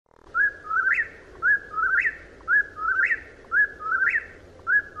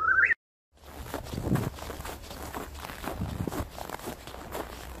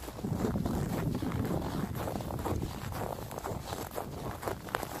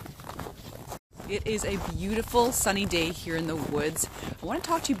It is a beautiful sunny day here in the woods. I want to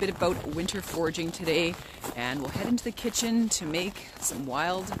talk to you a bit about winter foraging today, and we'll head into the kitchen to make some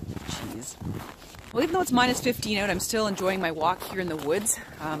wild cheese. Well, even though it's minus 15 out, I'm still enjoying my walk here in the woods.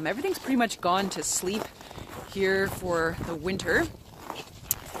 Everything's pretty much gone to sleep here for the winter.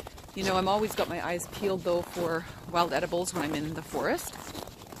 You know, I'm always got my eyes peeled though for wild edibles when I'm in the forest.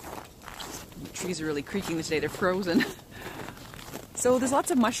 The trees are really creaking today, they're frozen. So there's lots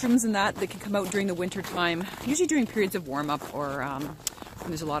of mushrooms in that can come out during the winter time, usually during periods of warm up or when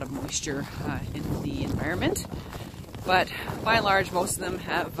there's a lot of moisture in the environment. But by and large, most of them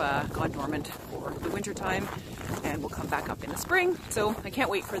have gone dormant for the winter time and will come back up in the spring. So I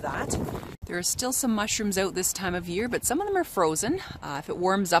can't wait for that. There are still some mushrooms out this time of year, but some of them are frozen. If it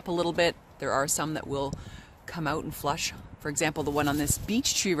warms up a little bit, there are some that will come out and flush. For example, the one on this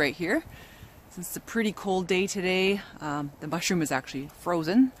beech tree right here. Since it's a pretty cold day today, the mushroom is actually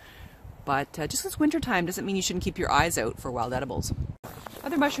frozen. But just 'cause it's wintertime doesn't mean you shouldn't keep your eyes out for wild edibles.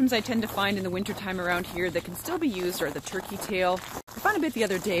 Other mushrooms I tend to find in the wintertime around here that can still be used are the turkey tail. I found a bit the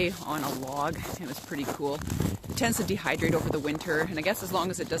other day on a log, and it was pretty cool. It tends to dehydrate over the winter, and I guess as long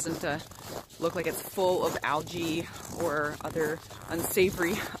as it doesn't look like it's full of algae or other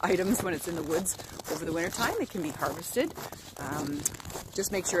unsavory items when it's in the woods over the wintertime, it can be harvested.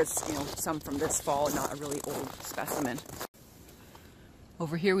 Just make sure it's, you know, some from this fall and not a really old specimen.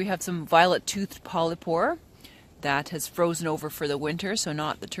 Over here we have some violet-toothed polypore that has frozen over for the winter, so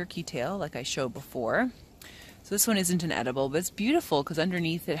not the turkey tail like I showed before. So this one isn't an edible, but it's beautiful because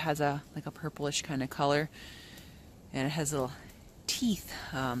underneath it has like a purplish kind of color, and it has little teeth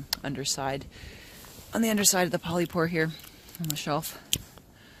on the underside of the polypore here on the shelf.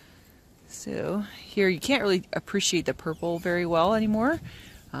 So here you can't really appreciate the purple very well anymore,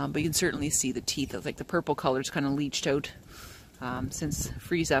 but you can certainly see the teeth. It's like the purple color's kind of leached out since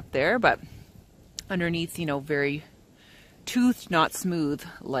freeze up there, but underneath, you know, very toothed, not smooth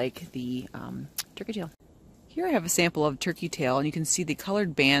like the turkey tail. Here I have a sample of turkey tail, and you can see the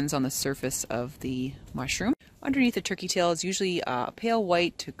colored bands on the surface of the mushroom. Underneath the turkey tail is usually a pale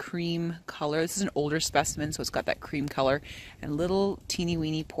white to cream color. This is an older specimen, so it's got that cream color, and little teeny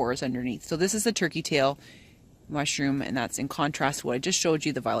weeny pores underneath. So this is the turkey tail mushroom, and that's in contrast to what I just showed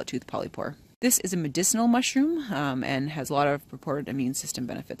you, the violet-toothed polypore. This is a medicinal mushroom and has a lot of reported immune system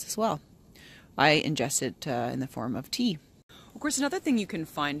benefits as well. I ingest it in the form of tea. Of course, another thing you can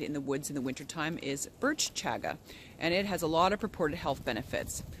find in the woods in the wintertime is birch chaga, and it has a lot of purported health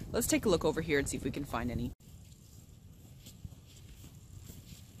benefits. Let's take a look over here and see if we can find any.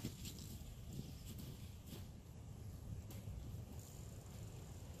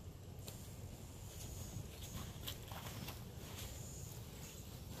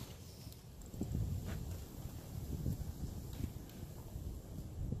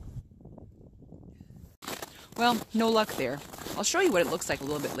 Well, no luck there. I'll show you what it looks like a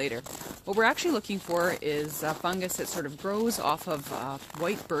little bit later. What we're actually looking for is a fungus that sort of grows off of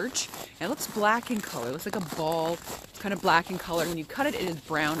white birch, and it looks black in color. It looks like a ball. It's kind of black in color. When you cut it, it is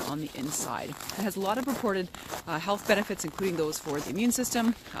brown on the inside. It has a lot of reported health benefits, including those for the immune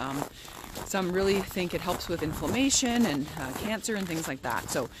system. Some really think it helps with inflammation and cancer and things like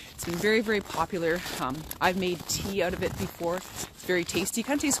that. So it's been very, very popular. I've made tea out of it before. It's very tasty.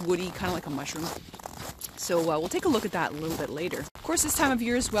 Kind of tastes woody, kind of like a mushroom. So we'll take a look at that a little bit later. Of course, this time of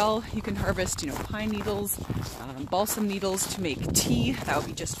year as well, you can harvest, you know, pine needles, balsam needles to make tea. That would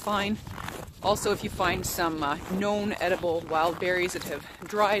be just fine. Also, if you find some known edible wild berries that have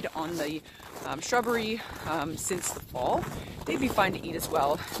dried on the shrubbery since the fall, they'd be fine to eat as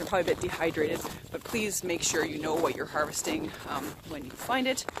well. They're probably a bit dehydrated, but please make sure you know what you're harvesting when you find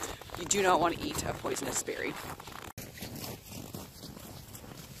it. You do not want to eat a poisonous berry.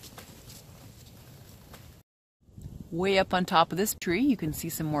 Way up on top of this tree, you can see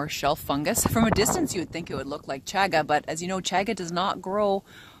some more shelf fungus. From a distance, you would think it would look like chaga, but as you know, chaga does not grow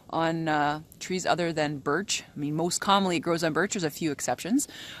on trees other than birch. I mean, most commonly it grows on birch. There's a few exceptions,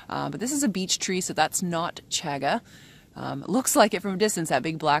 but this is a beech tree, so that's not chaga. It looks like it from a distance, that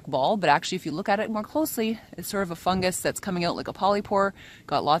big black ball, but actually if you look at it more closely, it's sort of a fungus that's coming out like a polypore,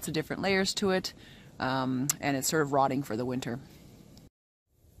 got lots of different layers to it, and it's sort of rotting for the winter.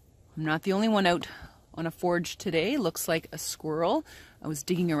 I'm not the only one out on a forage today. Looks like a squirrel. I was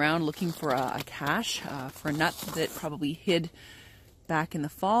digging around looking for a cache for a nut that probably hid back in the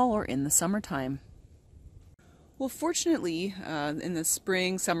fall or in the summertime. Well, fortunately, in the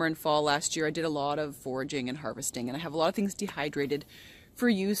spring, summer, and fall last year, I did a lot of foraging and harvesting, and I have a lot of things dehydrated for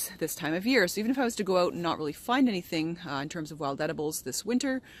use this time of year. So even if I was to go out and not really find anything in terms of wild edibles this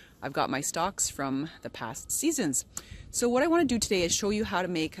winter, I've got my stocks from the past seasons. So what I want to do today is show you how to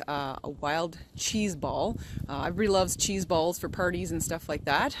make a wild cheese ball. Everybody loves cheese balls for parties and stuff like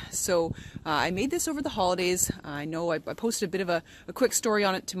that. So I made this over the holidays. I know I posted a bit of a quick story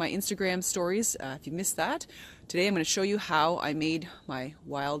on it to my Instagram stories. If you missed that, today I'm going to show you how I made my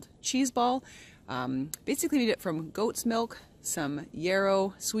wild cheese ball. Basically made it from goat's milk, some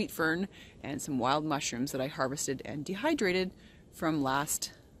yarrow, sweet fern, and some wild mushrooms that I harvested and dehydrated from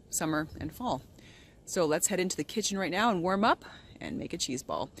last summer and fall. So let's head into the kitchen right now and warm up and make a cheese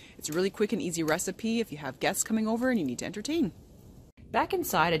ball. It's a really quick and easy recipe if you have guests coming over and you need to entertain. Back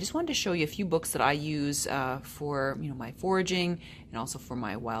inside, I just wanted to show you a few books that I use for my foraging and also for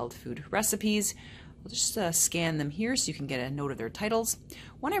my wild food recipes. I'll just scan them here so you can get a note of their titles.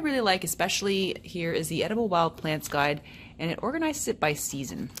 One I really like especially here is the Edible Wild Plants Guide, and it organizes it by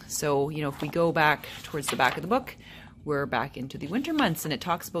season. So, if we go back towards the back of the book, we're back into the winter months, and it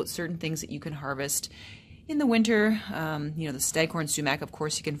talks about certain things that you can harvest in the winter. The staghorn sumac, of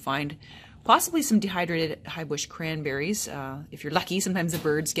course, you can find possibly some dehydrated high bush cranberries. If you're lucky, sometimes the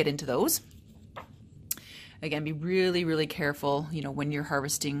birds get into those. Again, be really, really careful, when you're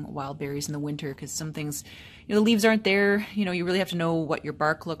harvesting wild berries in the winter, because some things, the leaves aren't there. You really have to know what your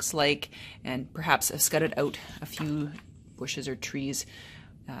bark looks like, and perhaps have scudded out a few bushes or trees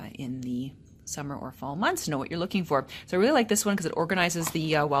in the summer or fall months to know what you're looking for. So I really like this one because it organizes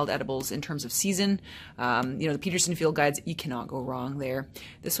the wild edibles in terms of season. The Peterson Field Guides, you cannot go wrong there.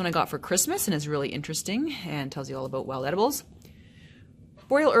 This one I got for Christmas and is really interesting and tells you all about wild edibles.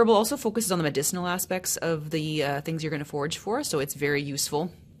 Boreal Herbal also focuses on the medicinal aspects of the things you're going to forage for, so it's very useful.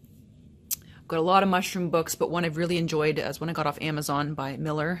 I've got a lot of mushroom books, but one I've really enjoyed is one I got off Amazon by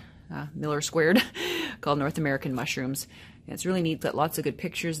Miller Squared, called North American Mushrooms. And it's really neat, got lots of good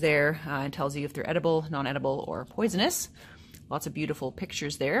pictures there. It tells you if they're edible, non-edible, or poisonous. Lots of beautiful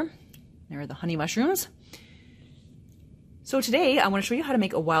pictures there. There are the honey mushrooms. So today I want to show you how to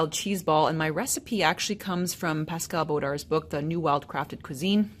make a wild cheese ball, and my recipe actually comes from Pascal Baudar's book, The New Wildcrafted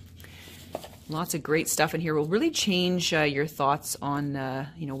Cuisine. Lots of great stuff in here. Will really change your thoughts on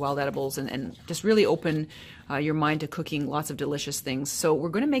wild edibles and just really open your mind to cooking lots of delicious things. So we're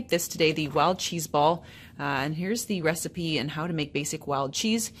going to make this today, the wild cheese ball, and here's the recipe and how to make basic wild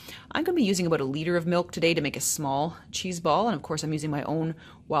cheese. I'm going to be using about 1 liter of milk today to make a small cheese ball, and of course I'm using my own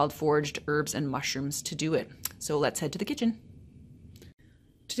wild foraged herbs and mushrooms to do it. So let's head to the kitchen.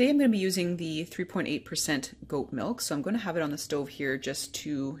 Today I'm going to be using the 3.8% goat milk, so I'm going to have it on the stove here just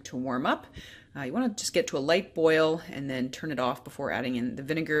to warm up. You want to just get to a light boil and then turn it off before adding in the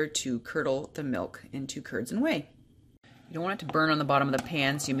vinegar to curdle the milk into curds and whey. You don't want it to burn on the bottom of the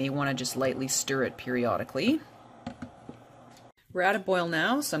pan, so you may want to just lightly stir it periodically. We're at a boil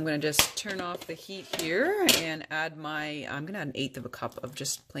now, so I'm going to just turn off the heat here and add I'm going to add 1/8 of a cup of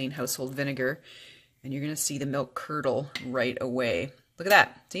just plain household vinegar, and you're going to see the milk curdle right away. Look at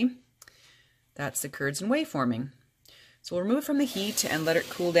that, see? That's the curds and whey forming. So we'll remove it from the heat and let it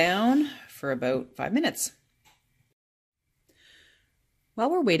cool down for about 5 minutes.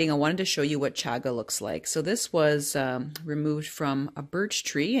 While we're waiting, I wanted to show you what chaga looks like. So this was removed from a birch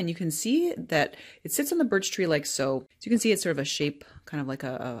tree, and you can see that it sits on the birch tree like so. So you can see it's sort of a shape, kind of like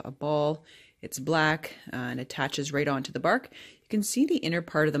a ball. It's black and attaches right onto the bark. You can see the inner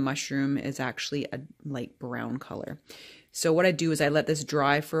part of the mushroom is actually a light brown color. So what I do is I let this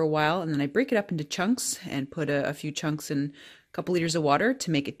dry for a while, and then I break it up into chunks and put a few chunks in a couple liters of water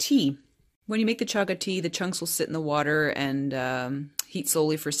to make a tea. When you make the chaga tea, the chunks will sit in the water and heat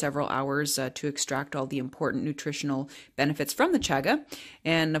slowly for several hours to extract all the important nutritional benefits from the chaga.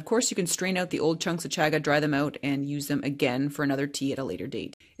 And of course, you can strain out the old chunks of chaga, dry them out, and use them again for another tea at a later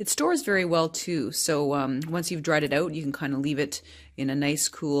date. It stores very well too, so once you've dried it out, you can kind of leave it in a nice,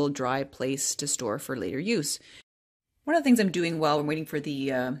 cool, dry place to store for later use. One of the things I'm doing while I'm waiting for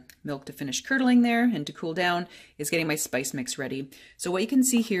the milk to finish curdling there and to cool down is getting my spice mix ready. So what you can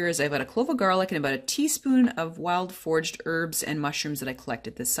see here is I've got a clove of garlic and about a teaspoon of wild foraged herbs and mushrooms that I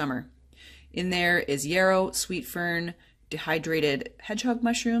collected this summer. In there is yarrow, sweet fern, dehydrated hedgehog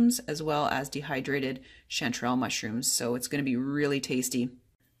mushrooms, as well as dehydrated chanterelle mushrooms. So it's going to be really tasty.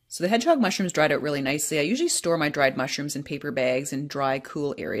 So the hedgehog mushrooms dried out really nicely. I usually store my dried mushrooms in paper bags in dry,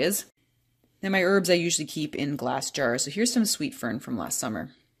 cool areas. And my herbs I usually keep in glass jars. So here's some sweet fern from last summer.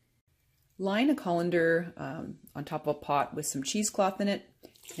 Line a colander on top of a pot with some cheesecloth in it,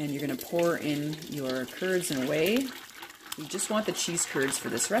 and you're going to pour in your curds and whey. You just want the cheese curds for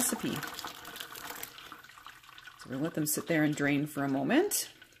this recipe. So we're going to let them sit there and drain for a moment.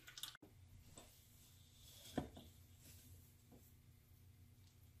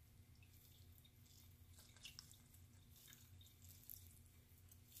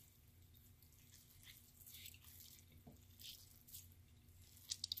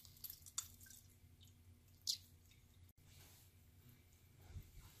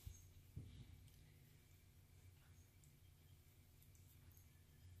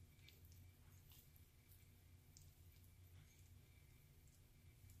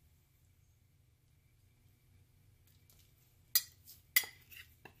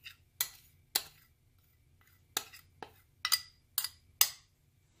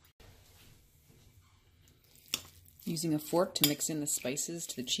 Using a fork to mix in the spices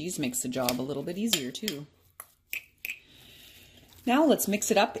to the cheese makes the job a little bit easier too. Now let's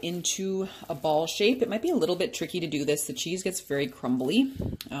mix it up into a ball shape. It might be a little bit tricky to do this. The cheese gets very crumbly,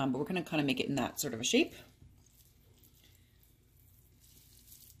 but we're going to kind of make it in that sort of a shape.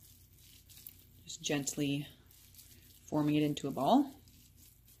 Just gently forming it into a ball.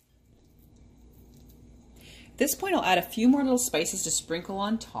 At this point, I'll add a few more little spices to sprinkle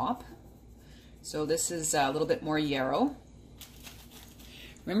on top. So this is a little bit more yarrow.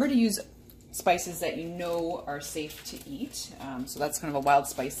 Remember to use spices that you know are safe to eat. So that's kind of a wild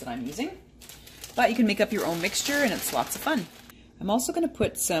spice that I'm using. But you can make up your own mixture and it's lots of fun. I'm also going to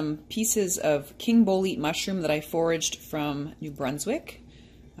put some pieces of king bolete mushroom that I foraged from New Brunswick.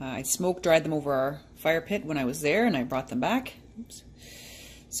 I smoke dried them over our fire pit when I was there and I brought them back. Oops.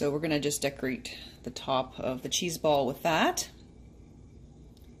 So we're going to just decorate the top of the cheese ball with that.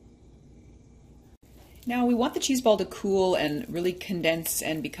 Now we want the cheese ball to cool and really condense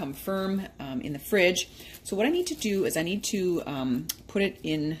and become firm in the fridge. So what I need to do is I need to put it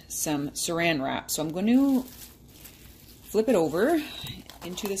in some saran wrap. So I'm going to flip it over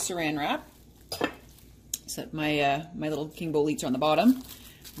into the saran wrap. So my little king boletes are on the bottom.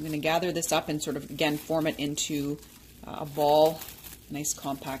 I'm going to gather this up and sort of again form it into a ball, a nice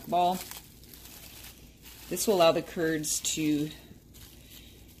compact ball. This will allow the curds to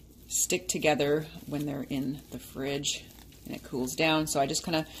stick together when they're in the fridge and it cools down. So I just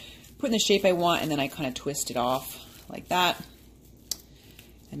kind of put in the shape I want and then I kind of twist it off like that.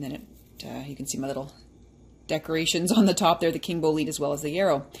 And then you can see my little decorations on the top there, the king bolete as well as the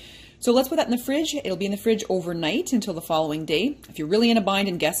yarrow. So let's put that in the fridge. It'll be in the fridge overnight until the following day. If you're really in a bind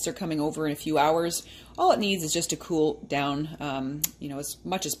and guests are coming over in a few hours, all it needs is just to cool down, you know, as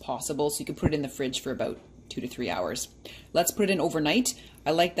much as possible. So you can put it in the fridge for about 2 to 3 hours. Let's put it in overnight.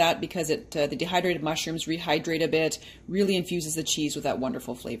 I like that because the dehydrated mushrooms rehydrate a bit, really infuses the cheese with that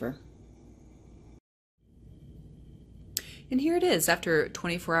wonderful flavor. And here it is. After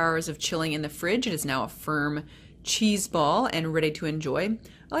 24 hours of chilling in the fridge, it is now a firm cheese ball and ready to enjoy.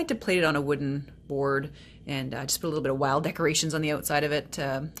 I like to plate it on a wooden board and just put a little bit of wild decorations on the outside of it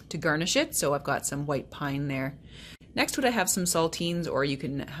to garnish it. So I've got some white pine there. Next to it I have some saltines, or you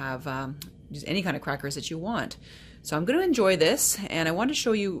can have just any kind of crackers that you want. So I'm going to enjoy this, and I want to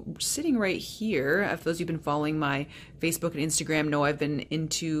show you sitting right here. For those of you who've been following my Facebook and Instagram know I've been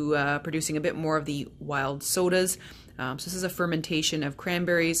into producing a bit more of the wild sodas. So this is a fermentation of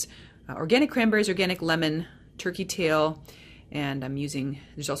cranberries, organic lemon, turkey tail, and I'm using,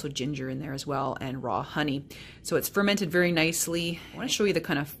 there's also ginger in there as well, and raw honey. So it's fermented very nicely. I want to show you the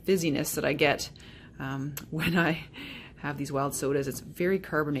kind of fizziness that I get when I have these wild sodas. It's very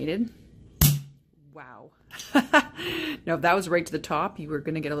carbonated. Wow. Now if that was right to the top, you were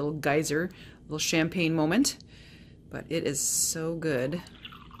going to get a little geyser, a little champagne moment, but it is so good.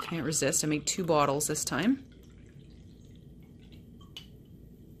 Can't resist. I made 2 bottles this time.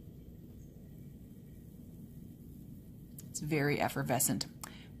 It's very effervescent.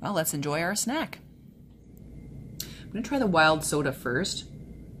 Well, let's enjoy our snack. I'm going to try the wild soda first.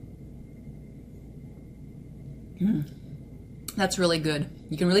 That's really good.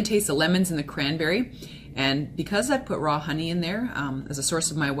 You can really taste the lemons and the cranberry, and because I put raw honey in there as a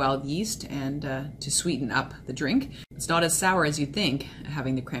source of my wild yeast and to sweeten up the drink, it's not as sour as you'd think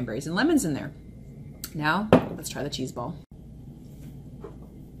having the cranberries and lemons in there. Now let's try the cheese ball.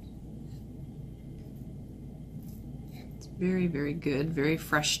 It's very, very good, very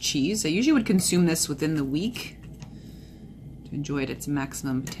fresh cheese. I usually would consume this within the week to enjoy it at its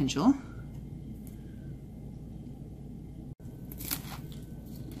maximum potential.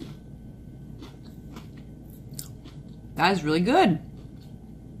 That is really good.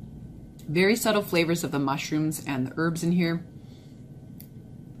 Very subtle flavors of the mushrooms and the herbs in here.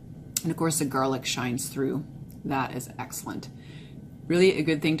 And of course the garlic shines through. That is excellent. Really a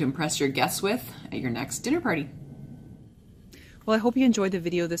good thing to impress your guests with at your next dinner party. Well, I hope you enjoyed the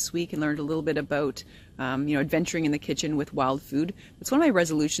video this week and learned a little bit about adventuring in the kitchen with wild food. That's one of my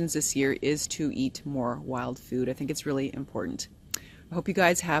resolutions this year, is to eat more wild food. I think it's really important. I hope you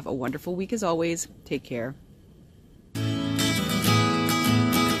guys have a wonderful week as always. Take care.